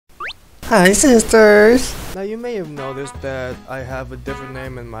Hi, sisters! Now you may have noticed that I have a different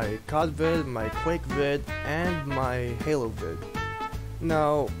name in my COD vid, my Quake vid, and my Halo vid.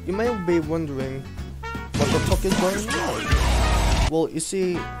 Now, you may be wondering, what the fuck is going on? Well, you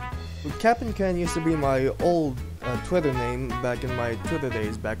see, Captain Ken used to be my old Twitter name back in my Twitter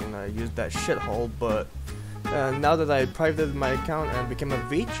days, back when I used that shithole, but now that I privated my account and became a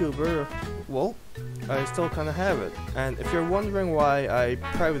VTuber, well, I still kinda have it. And if you're wondering why I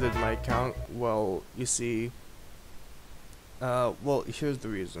privated my account, well, you see, well, here's the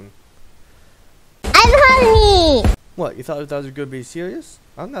reason. I'm hungry! What, you thought that was gonna be serious?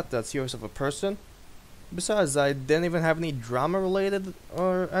 I'm not that serious of a person. Besides, I didn't even have any drama related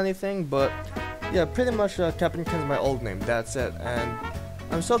or anything, but yeah, pretty much Captain Ken's my old name, that's it. And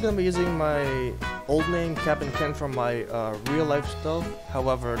I'm still gonna be using my old name, Captain Ken, from my real life stuff.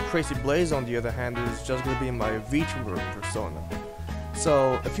 However, Tracy Blaze, on the other hand, is just gonna be my VTuber persona.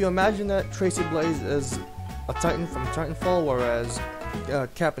 So, if you imagine that Tracy Blaze is a Titan from Titanfall, whereas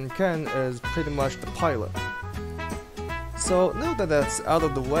Captain Ken is pretty much the pilot. So, now that that's out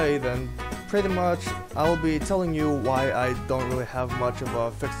of the way, then pretty much I'll be telling you why I don't really have much of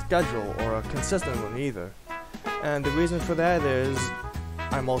a fixed schedule, or a consistent one either. And the reason for that is,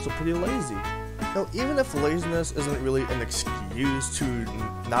 I'm also pretty lazy. Now, even if laziness isn't really an excuse to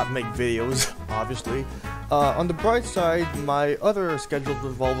not make videos, obviously, on the bright side, my other schedules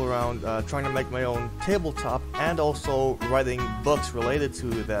revolve around trying to make my own tabletop and also writing books related to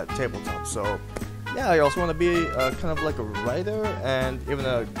that tabletop. So, yeah, I also want to be kind of like a writer and even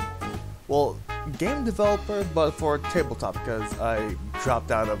a, well, game developer, but for tabletop because I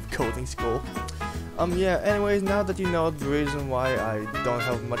dropped out of coding school. Yeah, anyways, now that you know the reason why I don't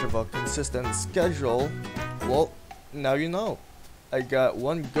have much of a consistent schedule, well, now you know. I got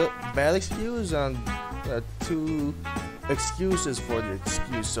one bad excuse and 2 excuses for the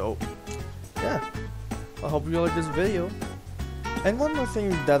excuse, so yeah, I hope you like this video. And one more thing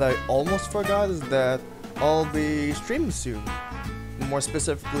that I almost forgot is that I'll be streaming soon. More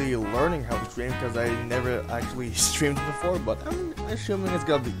specifically, learning how to stream, because I never actually streamed before, but I'm assuming it's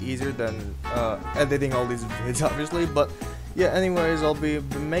gonna be easier than editing all these vids, obviously. But yeah, anyways, I'll be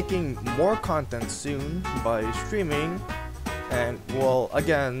making more content soon by streaming, and well,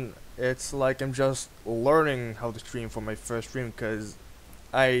 again, it's like I'm just learning how to stream for my first stream, because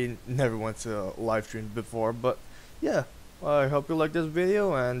I never went to live stream before. But yeah, I hope you like this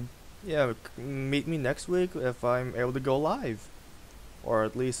video, and yeah, meet me next week if I'm able to go live. Or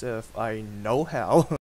at least if I know how.